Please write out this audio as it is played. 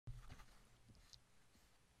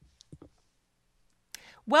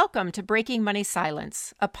Welcome to Breaking Money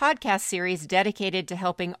Silence, a podcast series dedicated to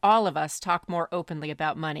helping all of us talk more openly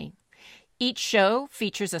about money. Each show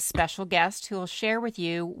features a special guest who will share with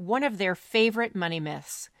you one of their favorite money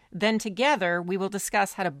myths. Then together, we will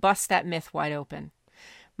discuss how to bust that myth wide open.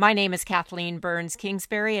 My name is Kathleen Burns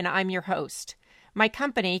Kingsbury, and I'm your host. My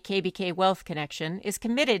company, KBK Wealth Connection, is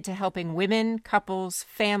committed to helping women, couples,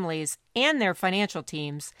 families, and their financial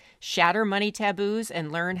teams shatter money taboos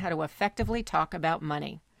and learn how to effectively talk about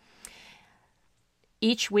money.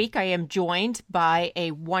 Each week, I am joined by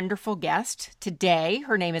a wonderful guest. Today,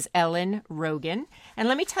 her name is Ellen Rogan. And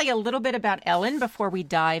let me tell you a little bit about Ellen before we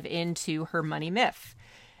dive into her money myth.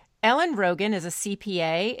 Ellen Rogan is a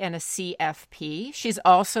CPA and a CFP. She's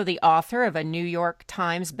also the author of a New York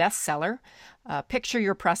Times bestseller, Picture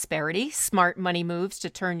Your Prosperity, Smart Money Moves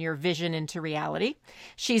to Turn Your Vision into Reality.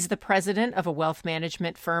 She's the president of a wealth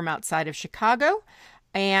management firm outside of Chicago,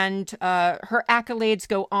 and her accolades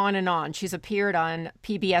go on and on. She's appeared on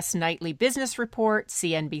PBS Nightly Business Report,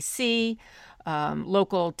 CNBC,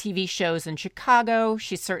 local TV shows in Chicago.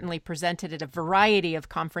 She's certainly presented at a variety of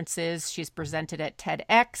conferences. She's presented at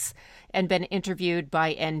TEDx and been interviewed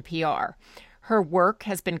by NPR. Her work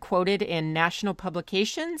has been quoted in national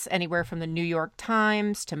publications, anywhere from the New York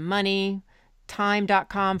Times to Money,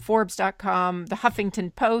 Time.com, Forbes.com, the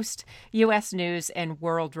Huffington Post, U.S. News, and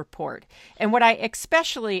World Report. And what I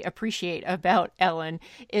especially appreciate about Ellen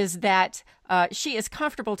is that she is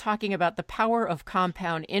comfortable talking about the power of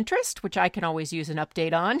compound interest, which I can always use an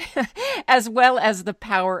update on, as well as the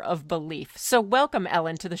power of belief. So welcome,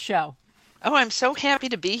 Ellen, to the show. Oh, I'm so happy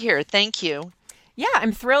to be here. Thank you. Yeah,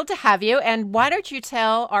 I'm thrilled to have you. And why don't you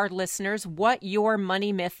tell our listeners what your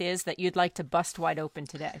money myth is that you'd like to bust wide open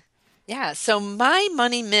today? Yeah, so my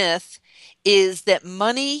money myth is that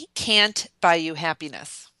money can't buy you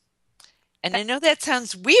happiness. And I know that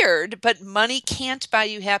sounds weird, but money can't buy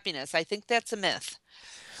you happiness. I think that's a myth.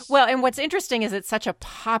 Well, and what's interesting is it's such a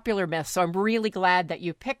popular myth, so I'm really glad that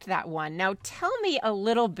you picked that one. Now, tell me a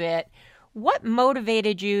little bit, what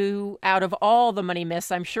motivated you out of all the money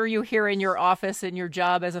myths I'm sure you hear in your office in your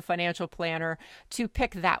job as a financial planner to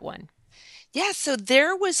pick that one? Yeah, so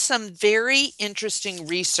there was some very interesting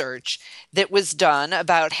research that was done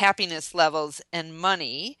about happiness levels and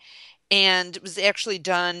money, and it was actually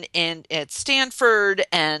done at Stanford.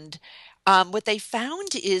 And what they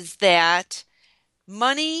found is that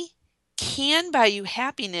money can buy you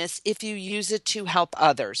happiness if you use it to help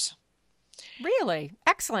others. Really?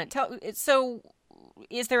 Excellent. So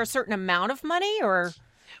is there a certain amount of money or?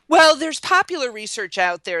 Well, there's popular research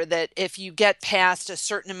out there that if you get past a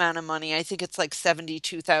certain amount of money, I think it's like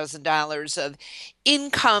 $72,000 of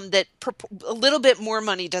income, that a little bit more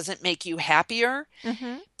money doesn't make you happier.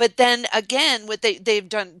 Mm-hmm. But then again, what they've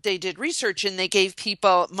done, they did research and they gave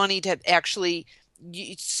people money to actually,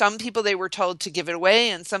 some people they were told to give it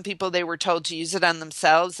away, and some people they were told to use it on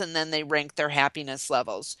themselves, and then they ranked their happiness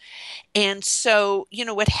levels. And so,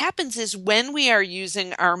 what happens is when we are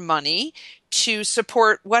using our money to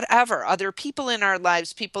support whatever other people in our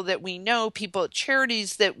lives, people that we know, people at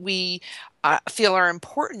charities that we feel are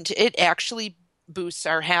important, it actually boosts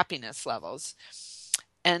our happiness levels.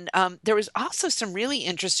 And there was also some really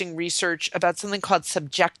interesting research about something called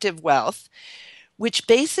subjective wealth, which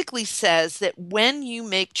basically says that when you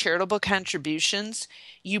make charitable contributions,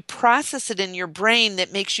 you process it in your brain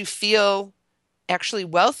that makes you feel actually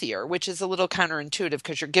wealthier, which is a little counterintuitive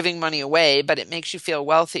because you're giving money away, but it makes you feel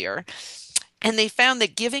wealthier. And they found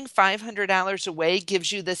that giving $500 away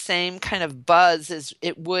gives you the same kind of buzz as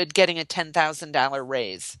it would getting a $10,000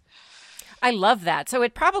 raise. I love that. So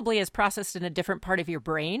it probably is processed in a different part of your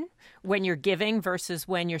brain when you're giving versus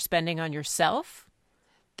when you're spending on yourself.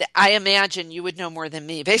 I imagine you would know more than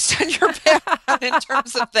me based on your background in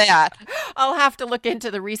terms of that. I'll have to look into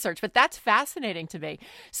the research, but that's fascinating to me.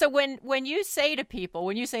 So when you say to people,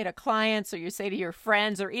 when you say to clients or you say to your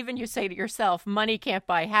friends or even you say to yourself, money can't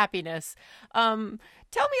buy happiness, tell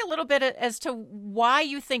me a little bit as to why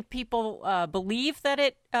you think people believe that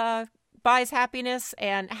it buys happiness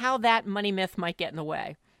and how that money myth might get in the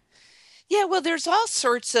way. Yeah, well, there's all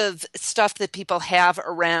sorts of stuff that people have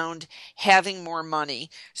around having more money.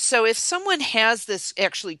 So if someone has this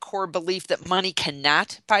actually core belief that money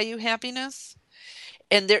cannot buy you happiness,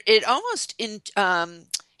 and it almost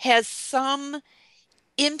has some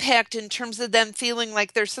impact in terms of them feeling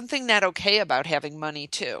like there's something not okay about having money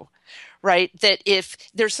too, right? That if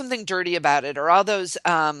there's something dirty about it, or all those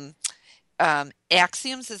axioms,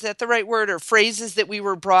 is that the right word, or phrases that we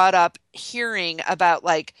were brought up hearing about,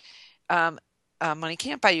 like, money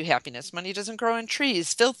can't buy you happiness. Money doesn't grow on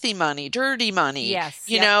trees. Filthy money, dirty money. Yes.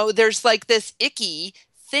 There's like this icky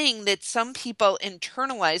thing that some people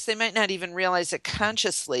internalize. They might not even realize it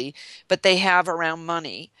consciously, but they have around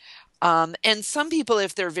money. And some people,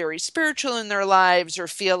 if they're very spiritual in their lives or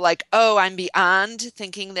feel like, oh, I'm beyond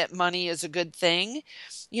thinking that money is a good thing,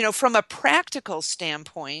 from a practical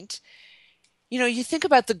standpoint, you think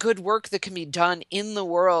about the good work that can be done in the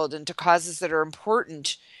world and to causes that are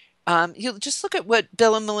important. You just look at what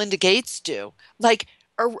Bill and Melinda Gates do, like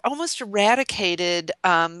almost eradicated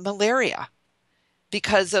malaria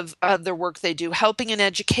because of the work they do, helping in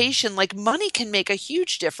education. Like money can make a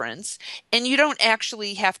huge difference, and you don't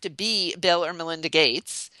actually have to be Bill or Melinda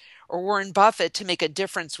Gates or Warren Buffett to make a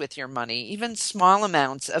difference with your money. Even small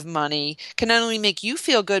amounts of money can not only make you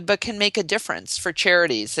feel good, but can make a difference for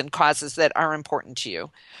charities and causes that are important to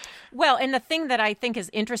you. Well, and the thing that I think is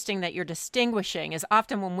interesting that you're distinguishing is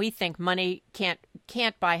often when we think money can't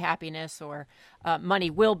buy happiness, or money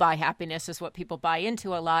will buy happiness is what people buy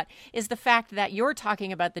into a lot, is the fact that you're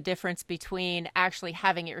talking about the difference between actually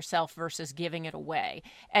having it yourself versus giving it away.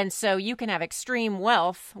 And so you can have extreme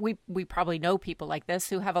wealth. We probably know people like this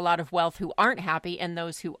who have a lot of wealth who aren't happy, and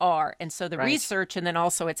those who are. And so the research, and then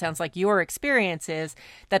also it sounds like your experience, is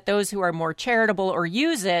that those who are more charitable or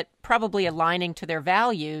use it, probably aligning to their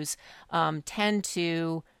values, tend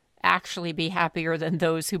to actually be happier than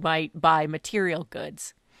those who might buy material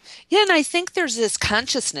goods. Yeah, and I think there's this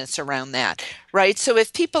consciousness around that, right? So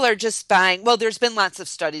if people are just buying, well, there's been lots of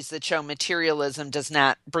studies that show materialism does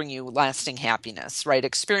not bring you lasting happiness, right?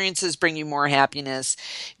 Experiences bring you more happiness.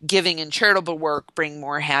 Giving and charitable work bring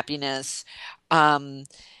more happiness.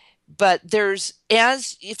 But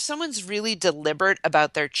if someone's really deliberate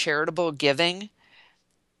about their charitable giving,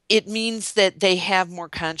 it means that they have more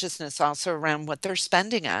consciousness also around what they're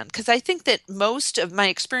spending on. Because I think that most of my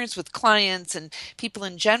experience with clients and people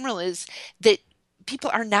in general is that people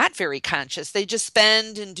are not very conscious. They just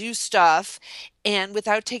spend and do stuff, and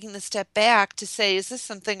without taking the step back to say, is this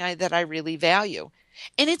something that I really value?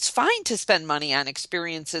 And it's fine to spend money on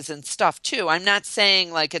experiences and stuff too. I'm not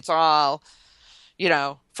saying like it's all,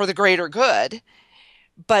 for the greater good,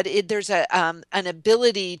 but there's an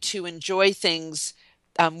ability to enjoy things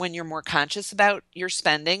when you're more conscious about your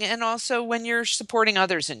spending, and also when you're supporting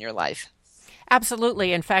others in your life.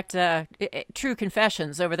 Absolutely. In fact, true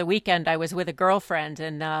confessions. Over the weekend, I was with a girlfriend,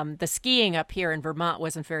 and the skiing up here in Vermont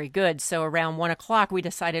wasn't very good. So around 1 o'clock, we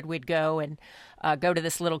decided we'd go and go to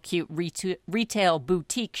this little cute retail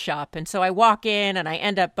boutique shop. And so I walk in, and I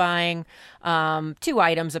end up buying 2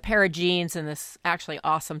 items, a pair of jeans and this actually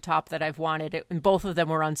awesome top that I've wanted. And both of them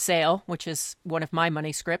were on sale, which is one of my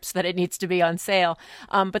money scripts, that it needs to be on sale.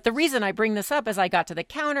 But the reason I bring this up is I got to the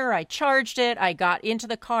counter, I charged it, I got into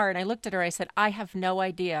the car, and I looked at her. I said, I have no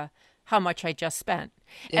idea how much I just spent.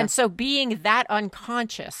 Yeah. And so being that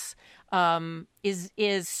unconscious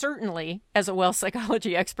is certainly, as a wealth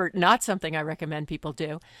psychology expert, not something I recommend people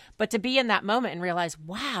do. But to be in that moment and realize,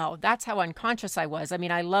 wow, that's how unconscious I was. I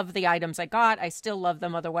mean, I love the items I got. I still love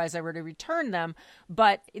them. Otherwise, I would have returned them.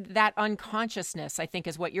 But that unconsciousness, I think,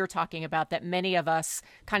 is what you're talking about, that many of us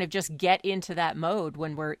kind of just get into that mode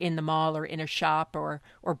when we're in the mall or in a shop or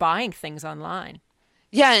buying things online.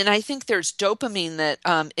 Yeah, and I think there's dopamine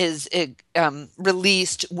that is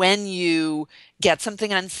released when you get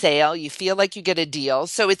something on sale. You feel like you get a deal.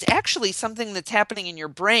 So it's actually something that's happening in your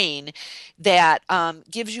brain that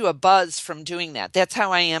gives you a buzz from doing that. That's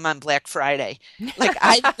how I am on Black Friday. Like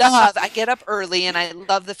I get up early, and I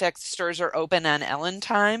love the fact the stores are open on Ellen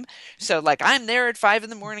time. So like I'm there at 5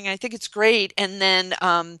 a.m. I think it's great. And then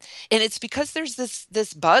and it's because there's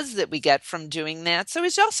this buzz that we get from doing that. So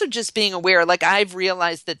it's also just being aware. Like I've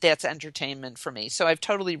realized that that's entertainment for me. So I've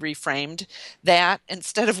totally reframed that.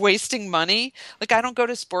 Instead of wasting money, like I don't go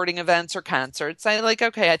to sporting events or concerts.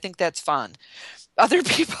 Okay, I think that's fun. Other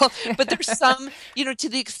people, but there's some, to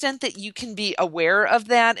the extent that you can be aware of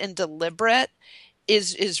that and deliberate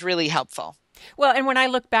is really helpful. Well, and when I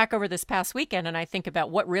look back over this past weekend and I think about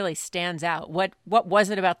what really stands out, what was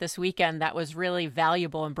it about this weekend that was really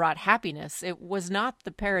valuable and brought happiness? It was not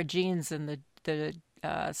the pair of jeans and the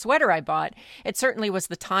sweater I bought. It certainly was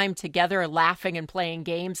the time together, laughing and playing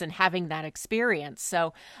games and having that experience.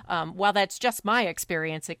 So while that's just my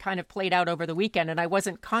experience, it kind of played out over the weekend, and I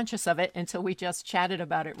wasn't conscious of it until we just chatted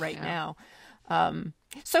about it right now.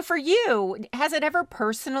 So for you, has it ever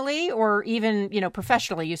personally, or even,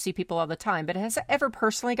 professionally, you see people all the time, but has it ever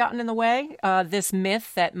personally gotten in the way, this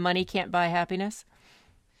myth that money can't buy happiness?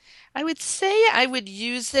 I would say I would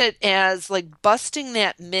use it as like busting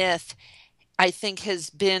that myth I think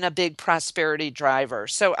has been a big prosperity driver.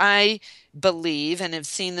 So I believe, and have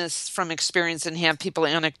seen this from experience and have people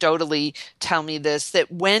anecdotally tell me this,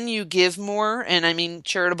 that when you give more, and I mean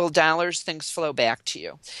charitable dollars, things flow back to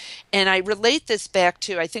you. And I relate this back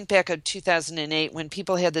to, I think back in 2008 when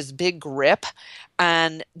people had this big grip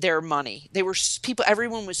on their money. They were people,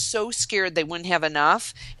 everyone was so scared they wouldn't have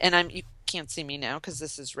enough. And you can't see me now because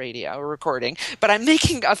this is radio or recording, but I'm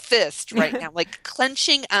making a fist right now, like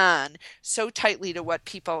clenching on so tightly to what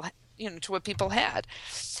people, to what people had.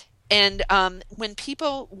 And when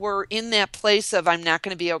people were in that place of, I'm not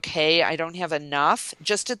going to be okay, I don't have enough,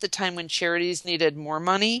 just at the time when charities needed more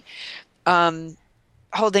money,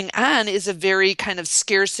 holding on is a very kind of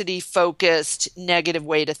scarcity focused negative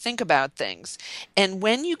way to think about things. And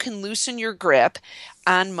when you can loosen your grip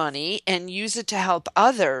on money and use it to help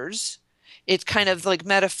others, it's kind of like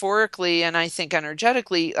metaphorically and I think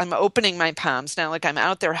energetically, I'm opening my palms now, like I'm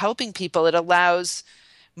out there helping people. It allows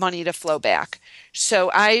money to flow back. So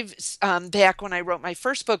I've back when I wrote my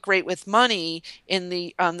first book, Great with Money, in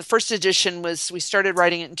the first edition was, we started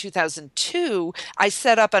writing it in 2002. I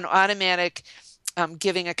set up an automatic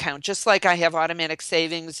giving account, just like I have automatic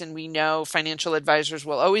savings, and we know financial advisors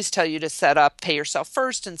will always tell you to set up, pay yourself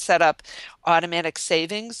first and set up automatic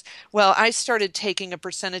savings. Well, I started taking a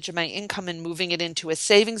percentage of my income and moving it into a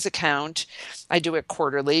savings account. I do it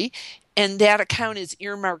quarterly, and that account is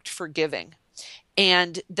earmarked for giving.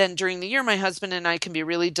 And then during the year, my husband and I can be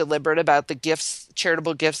really deliberate about the gifts,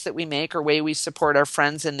 charitable gifts that we make or way we support our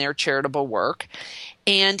friends in their charitable work.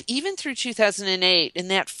 And even through 2008, in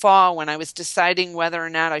that fall, when I was deciding whether or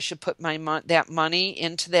not I should put that money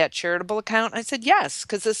into that charitable account, I said yes,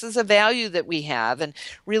 because this is a value that we have and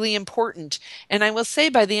really important. And I will say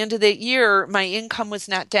by the end of that year, my income was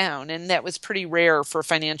not down, and that was pretty rare for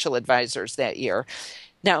financial advisors that year.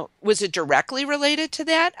 Now, was it directly related to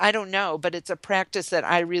that? I don't know, but it's a practice that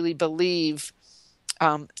I really believe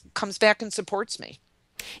comes back and supports me.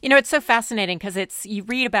 It's so fascinating because you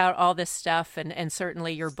read about all this stuff, and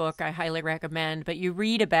certainly your book I highly recommend, but you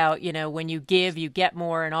read about, when you give, you get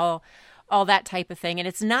more and all that type of thing. And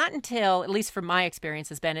it's not until, at least from my experience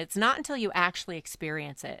has been, it's not until you actually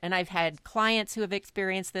experience it. And I've had clients who have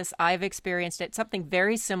experienced this. I've experienced it, something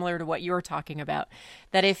very similar to what you're talking about,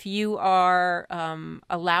 that if you are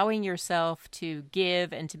allowing yourself to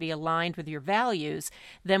give and to be aligned with your values,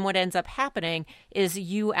 then what ends up happening is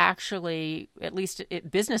you actually, at least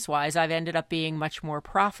business-wise, I've ended up being much more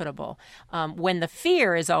profitable, when the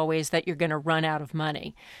fear is always that you're going to run out of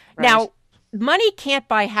money. Right. Now, money can't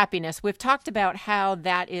buy happiness. We've talked about how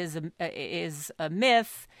that is a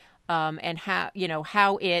myth, and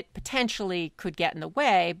how it potentially could get in the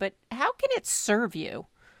way. But how can it serve you?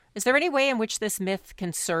 Is there any way in which this myth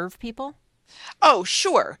can serve people? Oh,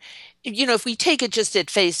 sure. If we take it just at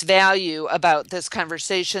face value about this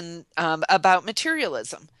conversation about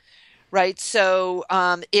materialism, right? So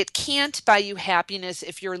it can't buy you happiness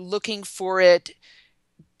if you're looking for it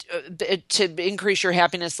to increase your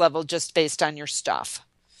happiness level just based on your stuff,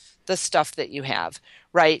 the stuff that you have,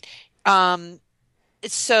 right?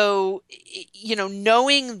 So,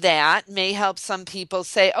 knowing that may help some people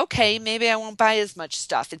say, okay, maybe I won't buy as much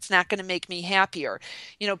stuff. It's not going to make me happier.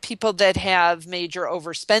 People that have major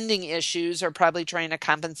overspending issues are probably trying to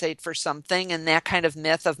compensate for something. And that kind of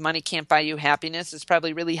myth of money can't buy you happiness is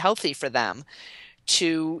probably really healthy for them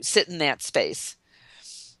to sit in that space.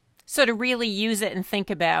 So to really use it and think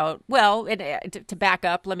about, to back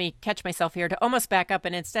up, let me catch myself here, to almost back up,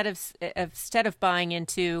 and instead of buying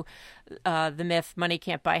into the myth, money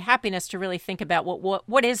can't buy happiness, to really think about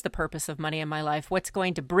what is the purpose of money in my life? What's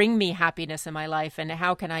going to bring me happiness in my life, and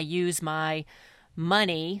how can I use my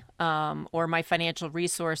money or my financial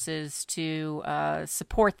resources to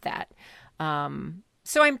support that?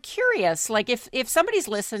 So I'm curious, like if somebody's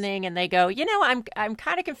listening and they go, I'm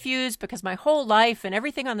kind of confused because my whole life and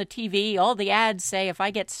everything on the TV, all the ads say if I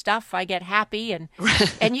get stuff, I get happy.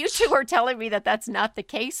 And you two are telling me that that's not the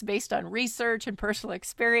case based on research and personal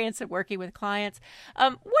experience and working with clients.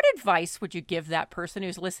 What advice would you give that person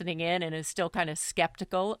who's listening in and is still kind of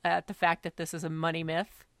skeptical at the fact that this is a money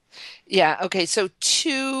myth? Yeah. Okay. So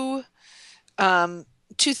two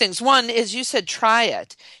things. One is, you said, try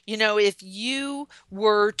it. If you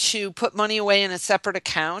were to put money away in a separate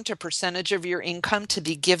account, a percentage of your income to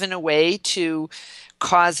be given away to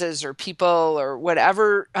causes or people or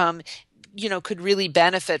whatever, could really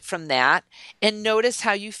benefit from that, and notice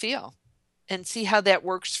how you feel and see how that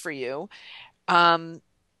works for you,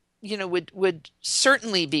 would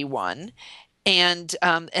certainly be one. And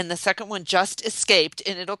the second one just escaped,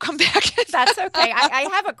 and it'll come back. That's okay. I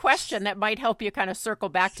have a question that might help you kind of circle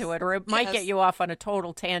back to it, or it might get Yes. you off on a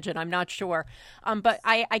total tangent. I'm not sure. But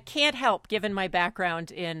I can't help, given my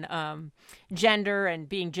background in gender and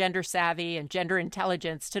being gender savvy and gender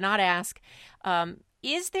intelligence, to not ask,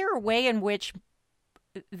 is there a way in which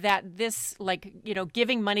that this, like,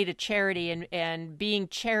 giving money to charity and being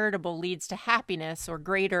charitable leads to happiness or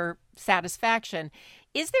greater satisfaction?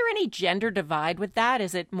 Is there any gender divide with that?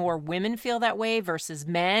 Is it more women feel that way versus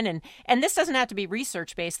men? And this doesn't have to be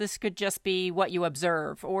research based. This could just be what you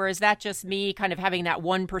observe. Or is that just me kind of having that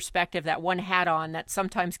one perspective, that one hat on that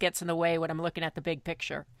sometimes gets in the way when I'm looking at the big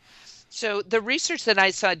picture? So the research that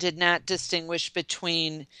I saw did not distinguish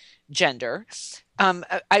between gender.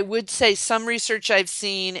 I would say some research I've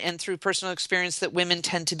seen and through personal experience that women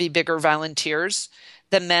tend to be bigger volunteers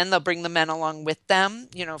than men. They'll bring the men along with them,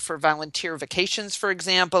 for volunteer vacations, for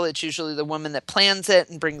example. It's usually the woman that plans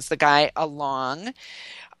it and brings the guy along.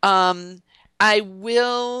 Um, I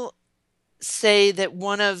will say that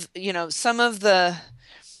some of the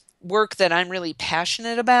work that I'm really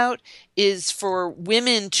passionate about is for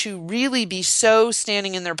women to really be so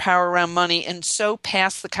standing in their power around money and so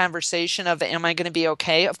past the conversation of, am I going to be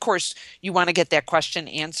okay? Of course, you want to get that question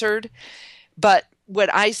answered. But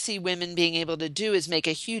what I see women being able to do is make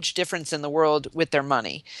a huge difference in the world with their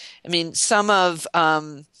money. I mean, some of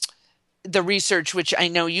the research, which I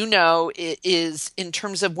know is in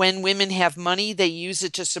terms of when women have money, they use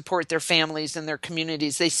it to support their families and their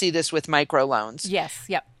communities. They see this with microloans. Yes.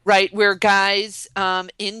 Yep. Right, where guys,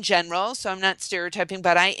 in general, so I'm not stereotyping,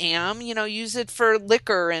 but I am, use it for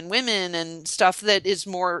liquor and women and stuff that is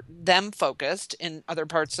more them focused in other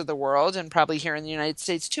parts of the world and probably here in the United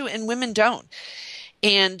States too, and women don't.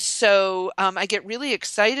 And so I get really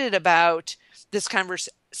excited about this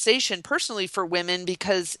conversation personally for women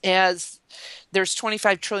because as there's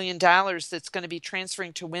 $25 trillion that's going to be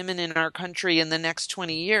transferring to women in our country in the next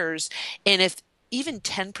 20 years, and if even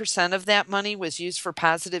 10% of that money was used for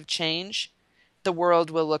positive change, the world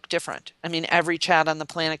will look different. I mean, every child on the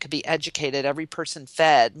planet could be educated, every person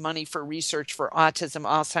fed, money for research for autism,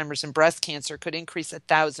 Alzheimer's, and breast cancer could increase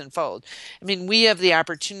 1,000-fold. I mean, we have the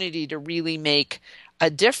opportunity to really make a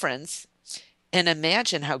difference, and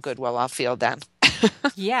imagine how good we'll all feel then.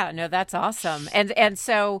 Yeah, no, that's awesome. And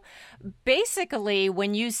so basically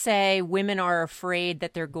when you say women are afraid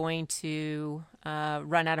that they're going to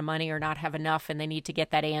run out of money or not have enough and they need to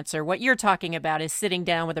get that answer, what you're talking about is sitting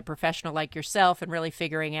down with a professional like yourself and really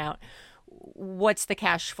figuring out what's the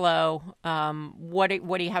cash flow, what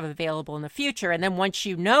do you have available in the future, and then once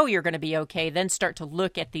you know you're going to be okay, then start to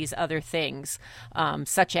look at these other things,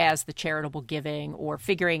 such as the charitable giving or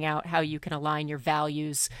figuring out how you can align your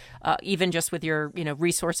values, even just with your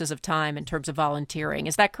resources of time in terms of volunteering.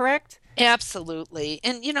 Is that correct? Absolutely.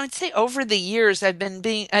 And I'd say over the years I've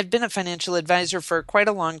been a financial advisor for quite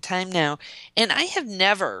a long time now, and I have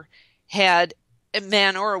never had a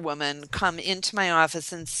man or a woman come into my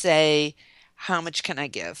office and say, how much can I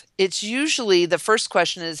give? It's usually the first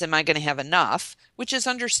question is, am I going to have enough? Which is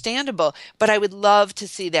understandable, but I would love to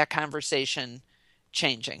see that conversation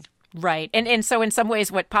changing. Right. And so in some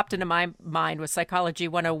ways what popped into my mind was Psychology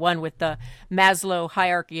 101 with the Maslow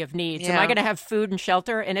hierarchy of needs. Am I Yeah. going to have food and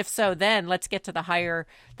shelter? And if so, then let's get to the higher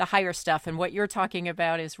stuff. And what you're talking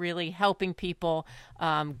about is really helping people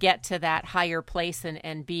get to that higher place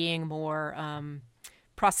and being more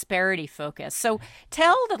prosperity focused. So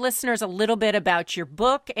tell the listeners a little bit about your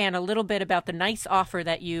book and a little bit about the nice offer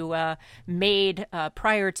that you made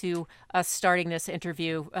prior to us starting this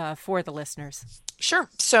interview for the listeners. Sure.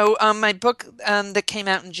 So, my book that came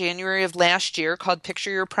out in January of last year called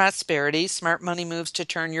Picture Your Prosperity, Smart Money Moves to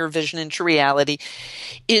Turn Your Vision into Reality,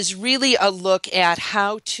 is really a look at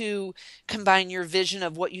how to combine your vision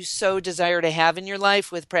of what you so desire to have in your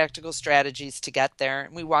life with practical strategies to get there.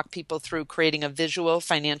 And we walk people through creating a visual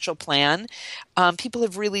financial plan. People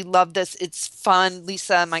have really loved this. It's fun.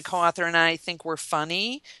 Lisa, my co-author, and I think we're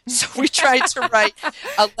funny. So we tried to write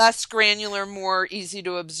a less granular, more easy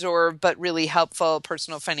to absorb, but really helpful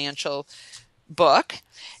personal financial book.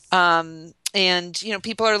 And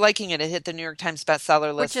people are liking it. It hit the New York Times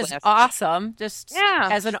bestseller list Which is last. awesome. Just Yeah.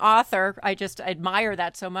 as an author, I just admire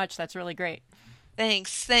that so much. That's really great.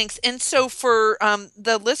 Thanks. And so for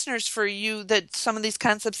the listeners, for you that some of these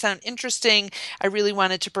concepts sound interesting, I really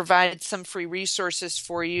wanted to provide some free resources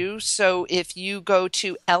for you. So if you go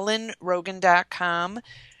to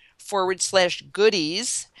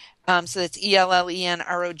ellenrogin.com/goodies, so that's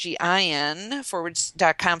ELLENROGIN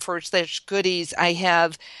 .com/goodies, I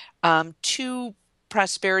have two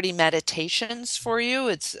prosperity meditations for you.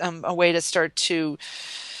 It's a way to start to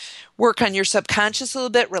work on your subconscious a little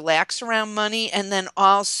bit, relax around money, and then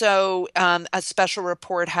also a special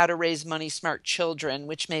report, How to Raise Money Smart Children,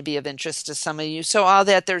 which may be of interest to some of you. So all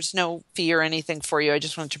that, there's no fee or anything for you. I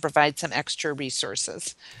just wanted to provide some extra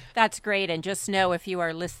resources. That's great. And just know, if you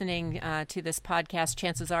are listening to this podcast,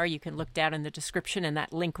 chances are you can look down in the description and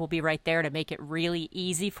that link will be right there to make it really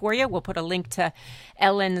easy for you. We'll put a link to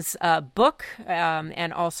Ellen's book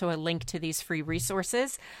and also a link to these free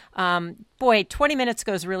resources. Boy, 20 minutes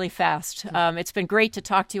goes really fast. It's been great to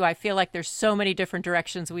talk to you. I feel like there's so many different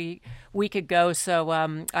directions we could go. So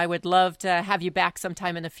I would love to have you back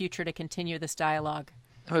sometime in the future to continue this dialogue.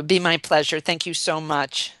 It would be my pleasure. Thank you so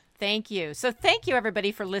much. Thank you. So thank you,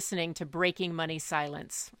 everybody, for listening to Breaking Money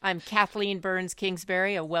Silence. I'm Kathleen Burns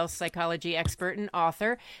Kingsbury, a wealth psychology expert and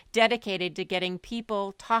author dedicated to getting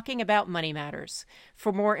people talking about money matters.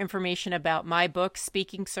 For more information about my book,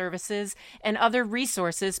 speaking services, and other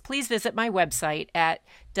resources, please visit my website at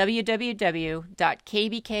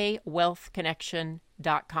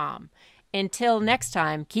www.kbkwealthconnection.com. Until next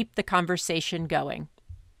time, keep the conversation going.